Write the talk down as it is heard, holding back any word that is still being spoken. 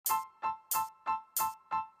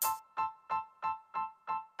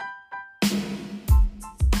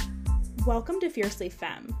Welcome to Fiercely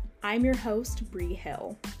Femme. I'm your host, Bree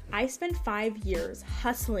Hill. I spent 5 years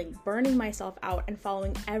hustling, burning myself out, and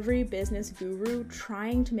following every business guru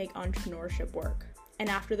trying to make entrepreneurship work. And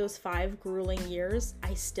after those 5 grueling years,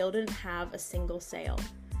 I still didn't have a single sale.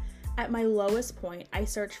 At my lowest point, I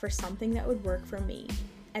searched for something that would work for me.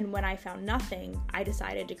 And when I found nothing, I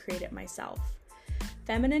decided to create it myself.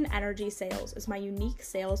 Feminine Energy Sales is my unique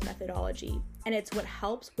sales methodology, and it's what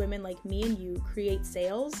helps women like me and you create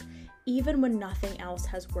sales even when nothing else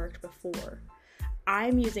has worked before.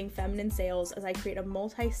 I'm using feminine sales as I create a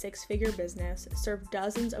multi-6-figure business, serve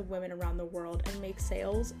dozens of women around the world, and make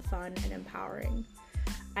sales fun and empowering.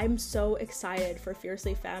 I'm so excited for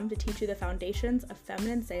Fiercely Femme to teach you the foundations of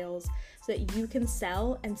feminine sales so that you can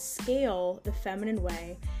sell and scale the feminine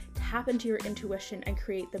way, tap into your intuition, and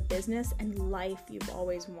create the business and life you've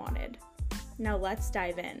always wanted. Now let's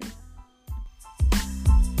dive in.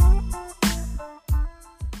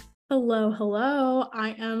 Hello.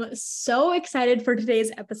 I am so excited for today's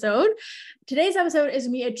episode. Today's episode is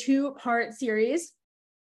going to be a 2-part series.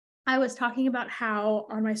 I was talking about how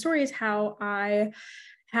on my stories, how I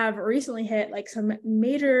have recently hit like some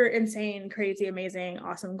major, insane, crazy, amazing,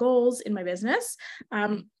 awesome goals in my business.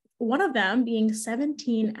 One of them being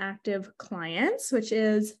 17 active clients, which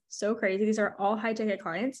is so crazy. These are all high ticket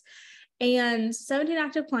clients and 17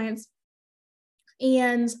 active clients.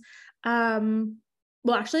 And,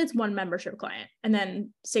 well, actually it's 1 membership client and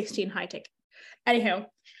then 16 high ticket. Anyhow,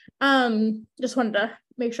 just wanted to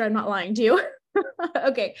make sure I'm not lying to you.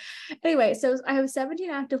 Okay. Anyway, so I have 17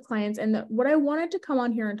 active clients, and what I wanted to come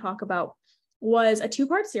on here and talk about was a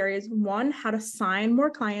 2-part series. 1, how to sign more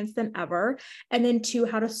clients than ever, and then 2,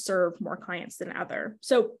 how to serve more clients than ever.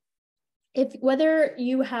 So whether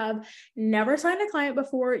you have never signed a client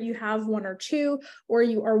before, you have 1 or 2, or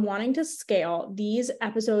you are wanting to scale, these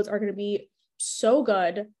episodes are going to be so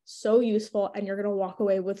good, so useful, and you're going to walk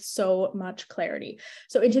away with so much clarity.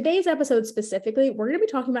 So in today's episode specifically, we're going to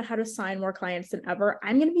be talking about how to sign more clients than ever.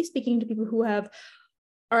 I'm going to be speaking to people who are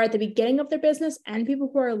at the beginning of their business and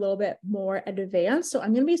people who are a little bit more advanced. So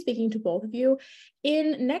I'm going to be speaking to both of you.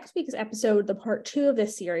 In next week's episode, the part 2 of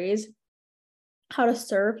this series, how to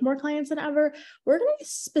serve more clients than ever, we're going to be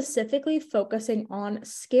specifically focusing on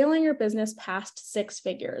scaling your business past 6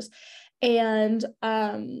 figures. And,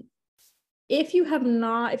 if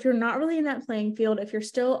you're not really in that playing field, if you're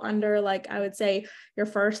still under, like, I would say your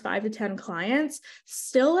first 5 to 10 clients,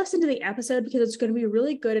 still listen to the episode because it's going to be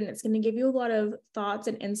really good and it's going to give you a lot of thoughts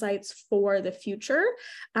and insights for the future.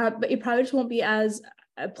 But you probably just won't be as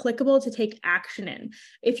applicable to take action in.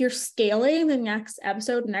 If you're scaling, the next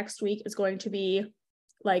episode next week is going to be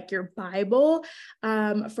like your Bible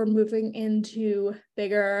for moving into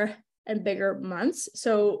bigger and bigger months.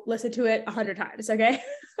 So listen to it 100 times. Okay.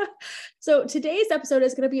 So today's episode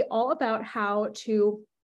is going to be all about how to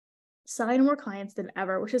sign more clients than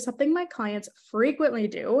ever, which is something my clients frequently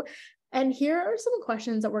do. And here are some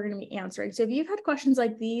questions that we're going to be answering. So if you've had questions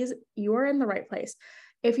like these, you're in the right place.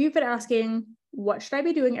 If you've been asking, what should I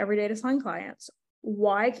be doing every day to sign clients?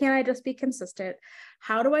 Why can't I just be consistent?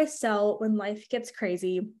 How do I sell when life gets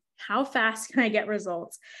crazy? How fast can I get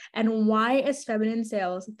results? And why is feminine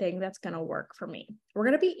sales a thing that's going to work for me? We're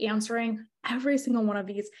going to be answering every single one of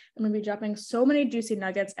these. I'm going to be dropping so many juicy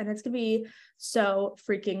nuggets, and it's going to be so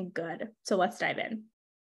freaking good. So let's dive in.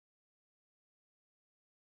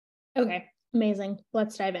 Okay, amazing.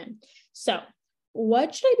 Let's dive in. So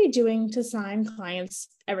what should I be doing to sign clients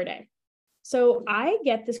every day? So I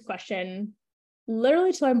get this question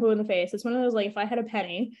literally till I'm blue in the face. It's one of those, like, if I had a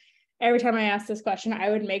penny, every time I ask this question, I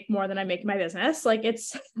would make more than I make in my business. Like,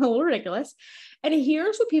 it's a little ridiculous. And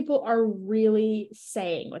here's what people are really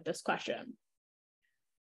saying with this question.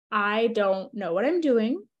 I don't know what I'm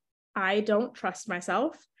doing. I don't trust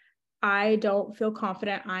myself. I don't feel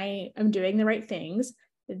confident I am doing the right things.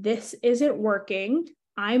 This isn't working.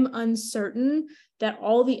 I'm uncertain that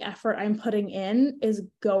all the effort I'm putting in is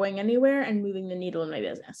going anywhere and moving the needle in my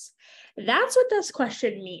business. That's what this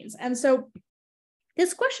question means. And so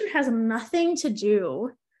this question has nothing to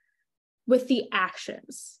do with the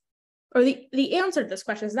actions, or the answer to this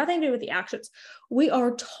question has nothing to do with the actions. We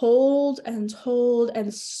are told and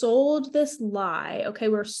sold this lie. Okay,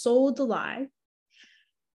 we're sold the lie,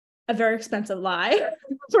 a very expensive lie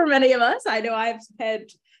for many of us. I know I've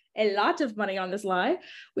spent a lot of money on this lie.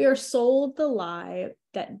 We are sold the lie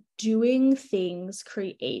that doing things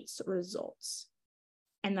creates results.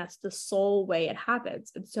 And that's the sole way it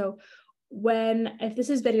happens. And so if this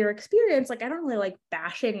has been your experience, like, I don't really like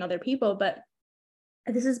bashing other people, but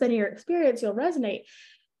if this has been your experience, you'll resonate.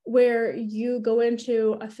 where you go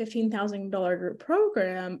into a $15,000 group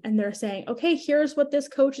program and they're saying, okay, here's what this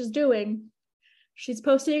coach is doing. She's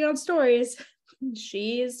posting on stories.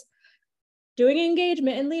 She's doing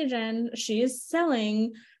engagement in lead gen. She's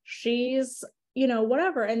selling. She's,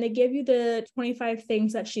 whatever. And they give you the 25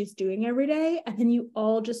 things that she's doing every day. And then you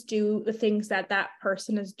all just do the things that that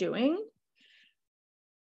person is doing.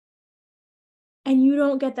 And you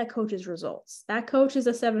don't get that coach's results. That coach is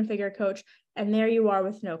a 7-figure coach. And there you are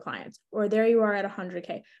with no clients, or there you are at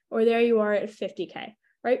 100K, or there you are at 50K,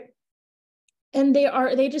 right? And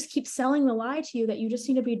they just keep selling the lie to you that you just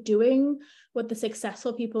need to be doing what the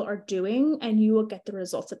successful people are doing and you will get the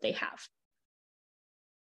results that they have.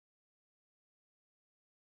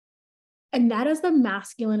 And that is the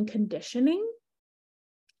masculine conditioning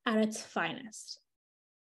at its finest.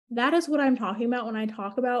 That is what I'm talking about when I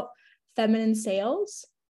talk about feminine sales.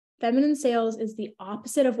 Feminine sales is the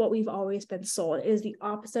opposite of what we've always been sold. It is the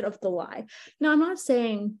opposite of the lie. Now, I'm not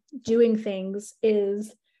saying doing things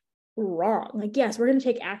is wrong. Like, yes, we're going to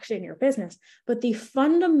take action in your business, but the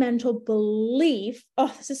fundamental belief,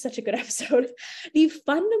 this is such a good episode. The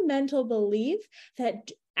fundamental belief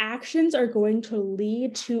that actions are going to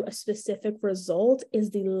lead to a specific result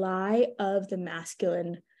is the lie of the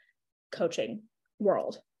masculine coaching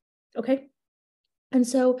world. Okay. And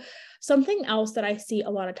so something else that I see a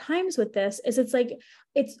lot of times with this is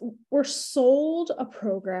we're sold a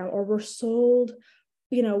program, or we're sold,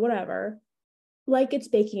 whatever, like it's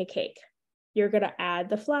baking a cake. You're going to add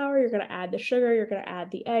the flour, you're going to add the sugar, you're going to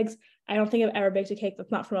add the eggs. I don't think I've ever baked a cake that's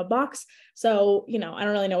not from a box. So, I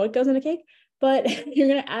don't really know what goes in a cake, but you're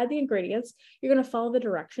going to add the ingredients, you're going to follow the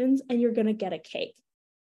directions, and you're going to get a cake,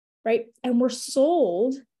 right? And we're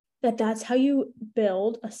sold that that's how you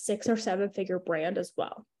build a 6 or 7-figure brand as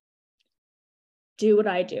well. Do what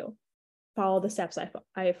I do. Follow the steps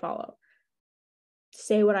I follow.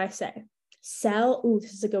 Say what I say. Sell. Ooh,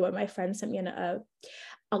 this is a good one. My friend sent me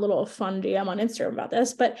a little fun DM on Instagram about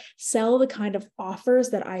this, but sell the kind of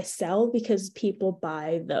offers that I sell because people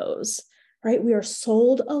buy those, right? We are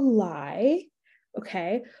sold a lie.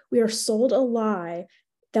 Okay. We are sold a lie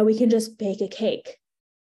that we can just bake a cake.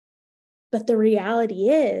 But the reality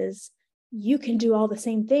is you can do all the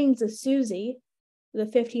same things as Susie, the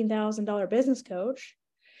 $15,000 business coach,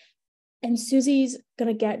 and Susie's going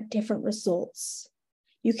to get different results.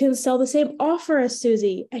 You can sell the same offer as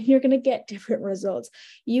Susie and you're going to get different results.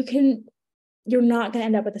 You're not going to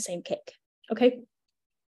end up with the same cake. Okay.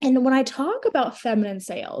 And when I talk about feminine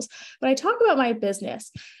sales, when I talk about my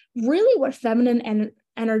business, really what feminine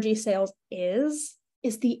energy sales is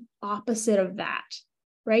the opposite of that,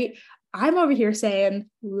 right? I'm over here saying,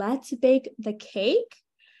 let's bake the cake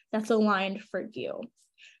that's aligned for you.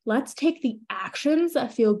 Let's take the actions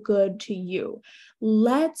that feel good to you.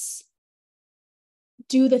 Let's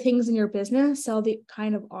do the things in your business, sell the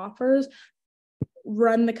kind of offers,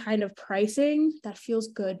 run the kind of pricing that feels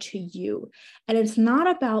good to you. And it's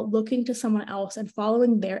not about looking to someone else and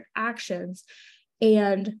following their actions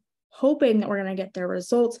and hoping that we're going to get their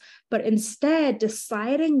results, but instead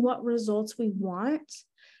deciding what results we want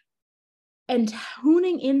and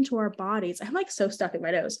tuning into our bodies. I'm so stuck in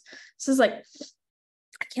my nose. This is I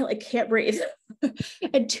can't breathe.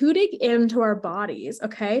 And tuning into our bodies,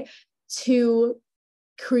 okay, to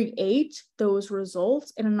create those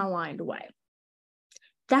results in an aligned way.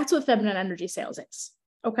 That's what feminine energy sales is,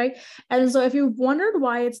 okay? And so if you've wondered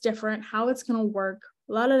why it's different, how it's going to work,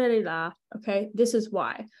 okay, this is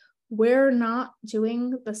why. We're not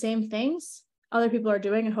doing the same things other people are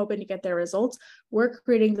doing and hoping to get their results. We're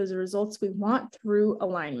creating those results we want through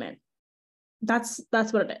alignment. That's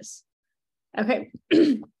what it is. Okay.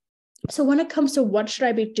 So when it comes to what should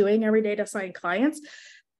I be doing every day to sign clients,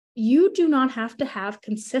 you do not have to have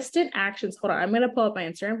consistent actions. Hold on. I'm going to pull up my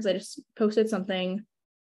Instagram because I just posted something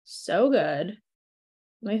so good.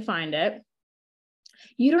 Let me find it.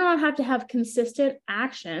 You do not have to have consistent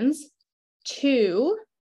actions to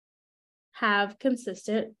have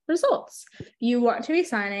consistent results. You want to be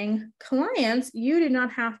signing clients, you do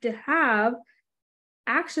not have to have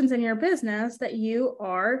actions in your business that you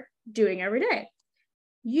are doing every day.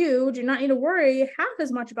 You do not need to worry half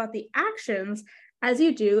as much about the actions as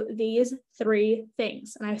you do these 3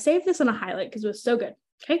 things. And I saved this in a highlight because it was so good.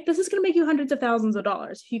 Okay, this is going to make you hundreds of thousands of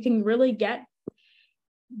dollars. You can really get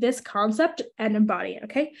this concept and embody it,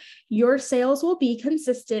 okay? Your sales will be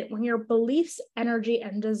consistent when your beliefs, energy,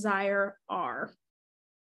 and desire are.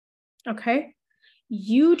 Okay?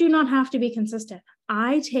 You do not have to be consistent.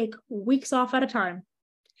 I take weeks off at a time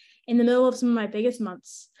in the middle of some of my biggest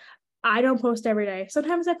months. I don't post every day.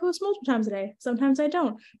 Sometimes I post multiple times a day. Sometimes I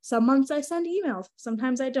don't. Some months I send emails.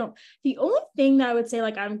 Sometimes I don't. The only thing that I would say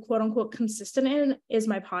like I'm quote unquote consistent in is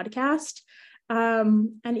my podcast.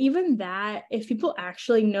 And even that, if people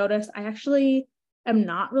actually notice, I actually am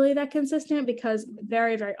not really that consistent because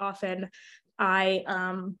very, very often I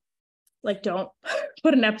like don't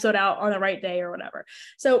put an episode out on the right day or whatever.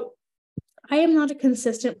 So I am not a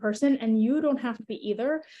consistent person, and you don't have to be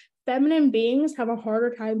either. Feminine beings have a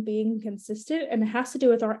harder time being consistent, and it has to do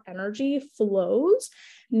with our energy flows,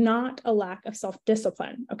 not a lack of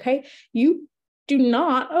self-discipline. Okay. You do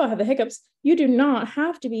not, oh, I have the hiccups. You do not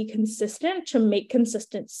have to be consistent to make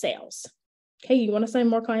consistent sales. Okay. You want to sign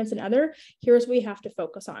more clients than other? Here's what you have to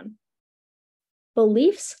focus on: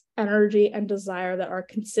 beliefs, energy, and desire that are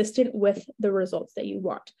consistent with the results that you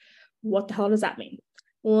want. What the hell does that mean?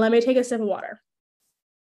 Let me take a sip of water.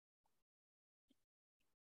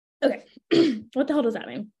 Okay. What the hell does that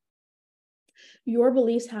mean? Your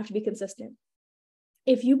beliefs have to be consistent.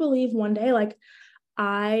 If you believe one day, like,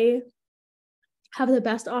 I have the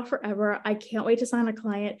best offer ever, I can't wait to sign a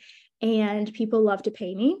client, and people love to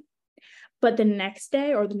pay me, but the next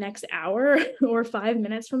day or the next hour or 5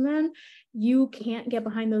 minutes from then, you can't get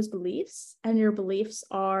behind those beliefs, and your beliefs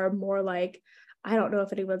are more like, I don't know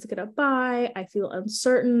if anyone's going to buy. I feel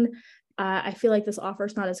uncertain. I feel like this offer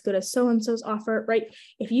is not as good as so-and-so's offer, right?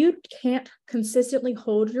 If you can't consistently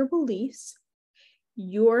hold your beliefs,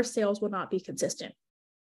 your sales will not be consistent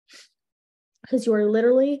because you're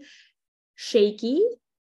literally shaky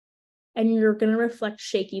and you're going to reflect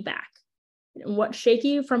shaky back. And what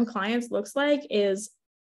shaky from clients looks like is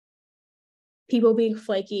people being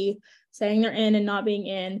flaky, saying they're in and not being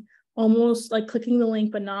in, almost like clicking the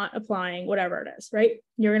link but not applying, whatever it is, right?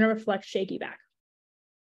 You're going to reflect shaky back.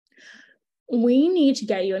 We need to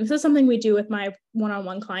get you, and this is something we do with my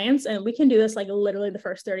one-on-one clients, and we can do this like literally the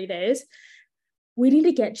first 30 days. We need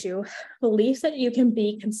to get you beliefs that you can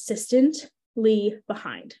be consistently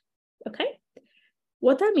behind, okay?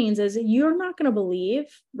 What that means is you're not going to believe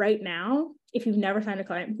right now, if you've never signed a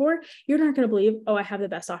client before, you're not going to believe, oh, I have the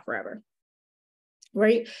best offer ever,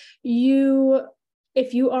 right?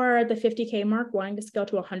 If you are at the 50K mark wanting to scale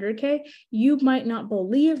to 100K, you might not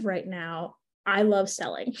believe right now, I love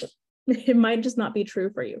selling. It might just not be true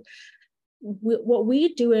for you. What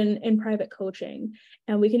we do in private coaching,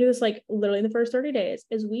 and we can do this like literally in the first 30 days,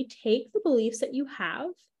 is we take the beliefs that you have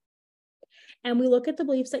and we look at the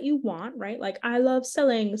beliefs that you want, right? Like, I love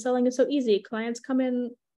selling. Selling is so easy. Clients come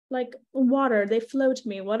in like water. They flow to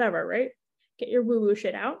me, whatever, right? Get your woo-woo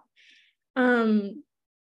shit out. And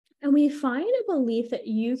we find a belief that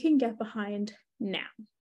you can get behind now.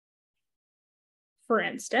 For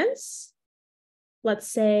instance, let's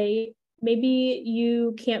say maybe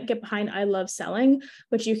you can't get behind I love selling,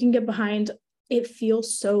 but you can get behind it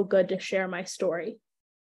feels so good to share my story.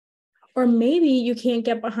 Or maybe you can't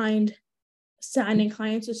get behind signing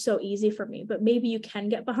clients is so easy for me, but maybe you can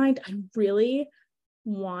get behind I really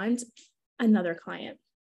want another client.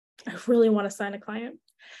 I really want to sign a client.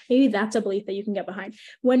 Maybe that's a belief that you can get behind.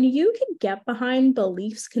 When you can get behind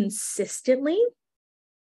beliefs consistently,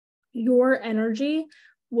 your energy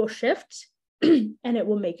will shift and it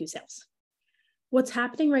will make you sales. What's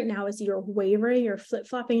happening right now is you're wavering, you're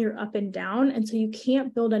flip-flopping, you're up and down. And so you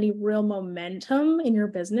can't build any real momentum in your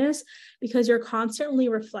business because you're constantly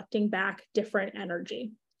reflecting back different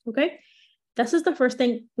energy. Okay. This is the first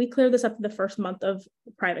thing. We clear this up in the first month of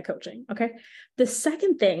private coaching. Okay. The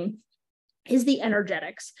second thing is the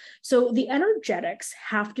energetics. So the energetics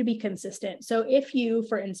have to be consistent. So if you,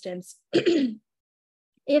 for instance, hold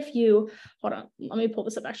on, let me pull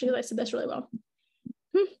this up actually, because I said this really well.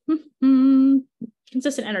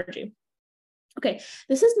 Consistent energy. Okay.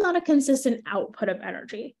 This is not a consistent output of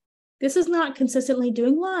energy. This is not consistently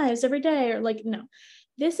doing lives every day or like, no,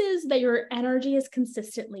 this is that your energy is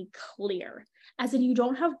consistently clear, as in you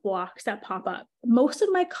don't have blocks that pop up. Most of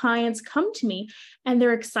my clients come to me and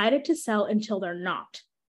they're excited to sell until they're not.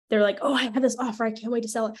 They're like, oh, I have this offer. I can't wait to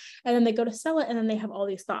sell it. And then they go to sell it. And then they have all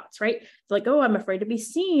these thoughts, right? They're like, oh, I'm afraid to be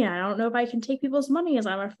seen. I don't know if I can take people's money, as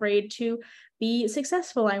I'm afraid to be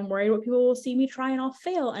successful. I'm worried what people will see me try and I'll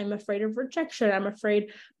fail. I'm afraid of rejection. I'm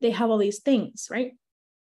afraid. They have all these things, right?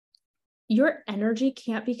 Your energy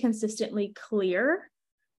can't be consistently clear.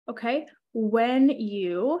 Okay. I'm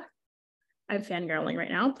fangirling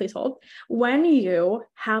right now, please hold. When you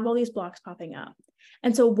have all these blocks popping up.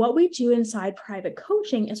 And so what we do inside private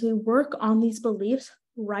coaching is we work on these beliefs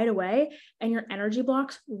right away and your energy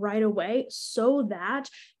blocks right away so that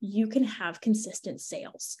you can have consistent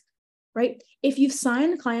sales. right? If you've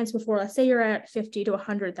signed clients before, let's say you're at $50,000 to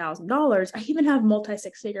 $100,000. I even have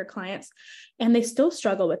multi-six-figure clients and they still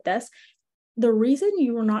struggle with this. The reason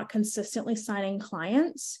you are not consistently signing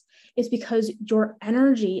clients is because your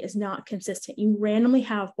energy is not consistent. You randomly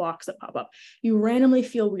have blocks that pop up. You randomly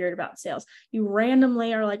feel weird about sales. You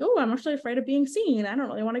randomly are like, oh, I'm actually afraid of being seen. I don't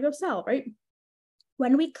really want to go sell, right?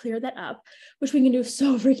 When we clear that up, which we can do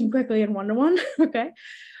so freaking quickly in one-to-one, okay,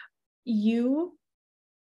 you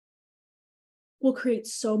will create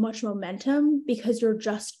so much momentum because you're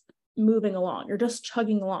just moving along. You're just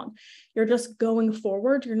chugging along. You're just going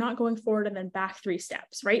forward. You're not going forward and then back 3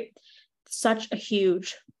 steps, right? Such a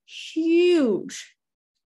huge, huge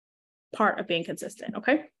part of being consistent,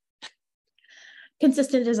 okay?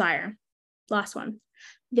 Consistent desire. Last one.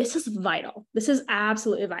 This is vital. This is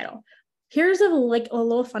absolutely vital. Here's a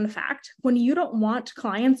little fun fact. When you don't want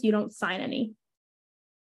clients, you don't sign any.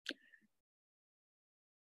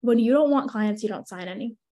 When you don't want clients, you don't sign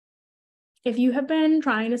any. If you have been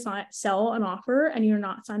trying to sell an offer and you're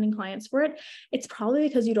not signing clients for it, it's probably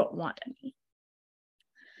because you don't want any.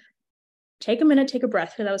 Take a minute, take a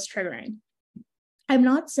breath, because that was triggering. I'm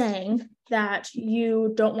not saying that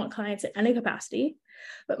you don't want clients at any capacity,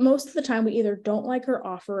 but most of the time we either don't like our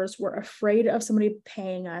offers, we're afraid of somebody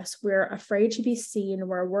paying us, we're afraid to be seen,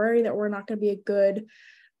 we're worried that we're not going to be a good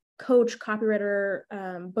coach, copywriter,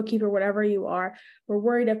 bookkeeper, whatever you are. We're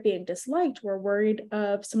worried of being disliked. We're worried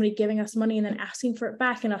of somebody giving us money and then asking for it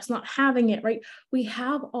back and us not having it, right? We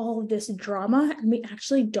have all of this drama and we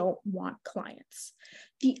actually don't want clients.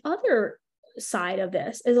 The other side of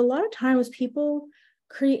this is a lot of times people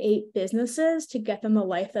create businesses to get them the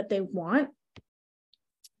life that they want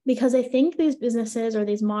because they think these businesses or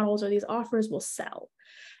these models or these offers will sell.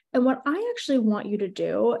 And what I actually want you to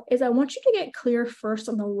do is I want you to get clear first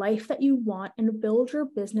on the life that you want and build your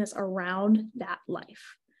business around that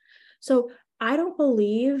life. So I don't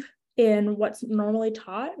believe in what's normally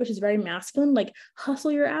taught, which is very masculine, like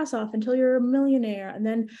hustle your ass off until you're a millionaire and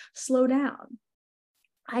then slow down.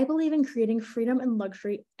 I believe in creating freedom and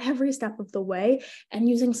luxury every step of the way and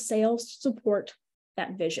using sales to support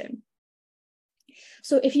that vision.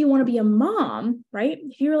 So if you want to be a mom, right?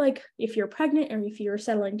 If you're pregnant or if you're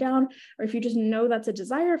settling down, or if you just know that's a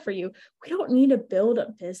desire for you, we don't need to build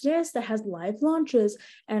a business that has live launches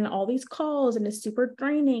and all these calls and is super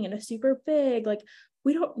draining and is super big. Like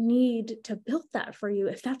we don't need to build that for you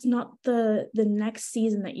if that's not the next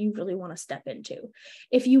season that you really want to step into.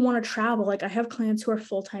 If you want to travel, like I have clients who are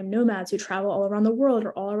full-time nomads who travel all around the world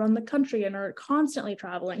or all around the country and are constantly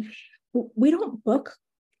traveling. We don't book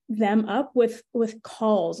them up with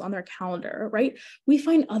calls on their calendar, right? We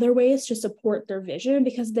find other ways to support their vision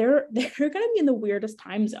because they're going to be in the weirdest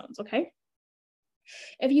time zones, okay?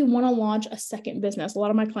 If you want to launch a second business, a lot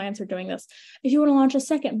of my clients are doing this. If you want to launch a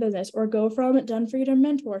second business or go from done for you to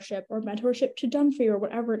mentorship or mentorship to done for you or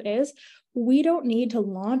whatever it is, we don't need to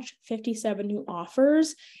launch 57 new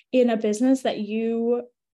offers in a business that you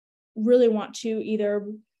really want to either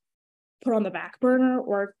put on the back burner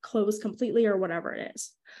or close completely or whatever it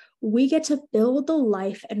is. We get to build the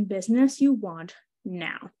life and business you want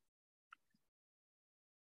now.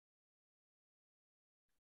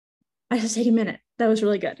 I just take a minute. That was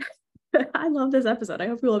really good. I love this episode. I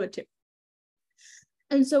hope you love it too.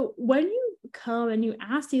 And so when you come and you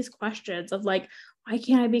ask these questions of like, why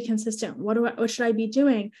can't I be consistent? What should I be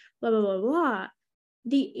doing? Blah, blah, blah, blah.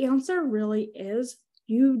 The answer really is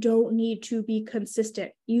you don't need to be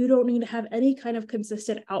consistent. You don't need to have any kind of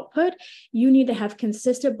consistent output. You need to have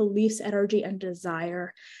consistent beliefs, energy, and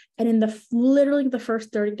desire. And in literally the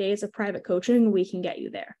first 30 days of private coaching, we can get you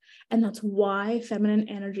there. And that's why feminine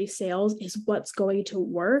energy sales is what's going to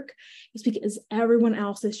work. It's because everyone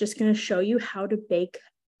else is just going to show you how to bake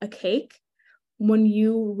a cake when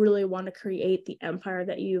you really want to create the empire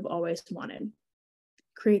that you've always wanted.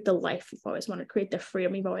 Create the life you've always wanted, create the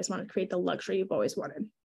freedom you've always wanted, create the luxury you've always wanted.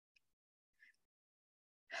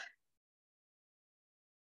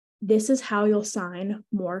 This is how you'll sign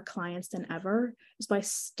more clients than ever, is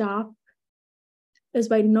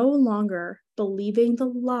by no longer believing the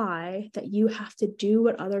lie that you have to do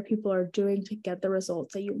what other people are doing to get the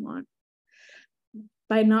results that you want.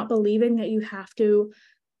 By not believing that you have to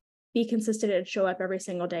be consistent and show up every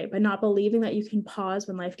single day, by not believing that you can pause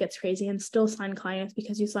when life gets crazy and still sign clients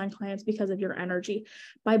because you sign clients because of your energy,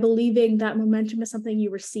 by believing that momentum is something you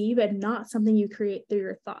receive and not something you create through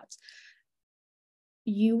your thoughts.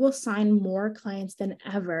 You will sign more clients than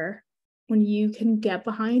ever when you can get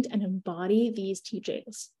behind and embody these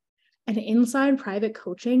teachings. And inside private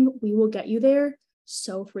coaching, we will get you there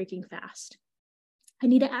so freaking fast. I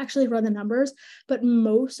need to actually run the numbers, but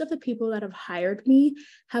most of the people that have hired me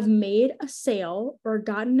have made a sale or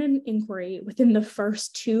gotten an inquiry within the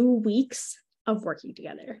first 2 weeks of working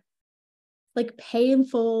together. Like pay in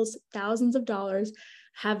fulls, thousands of dollars,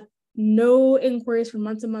 have no inquiries for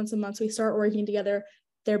months and months and months. We start working together.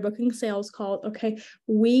 They're booking sales calls. Okay,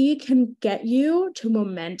 we can get you to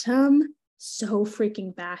momentum so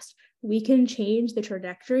freaking fast. We can change the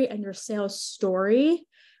trajectory and your sales story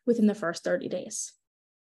within the first 30 days.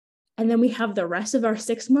 And then we have the rest of our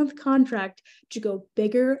 6-month contract to go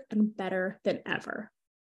bigger and better than ever.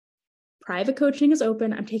 Private coaching is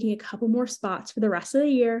open. I'm taking a couple more spots for the rest of the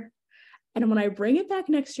year. And when I bring it back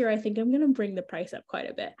next year, I think I'm going to bring the price up quite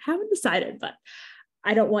a bit. Haven't decided, but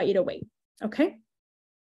I don't want you to wait. Okay.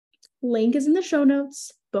 Link is in the show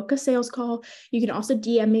notes. Book a sales call. You can also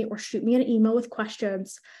DM me or shoot me an email with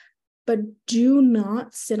questions. But do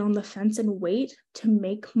not sit on the fence and wait to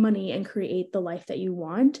make money and create the life that you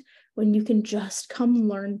want when you can just come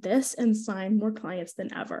learn this and sign more clients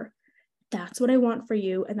than ever. That's what I want for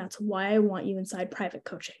you. And that's why I want you inside private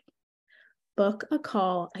coaching. Book a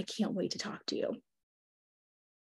call. I can't wait to talk to you.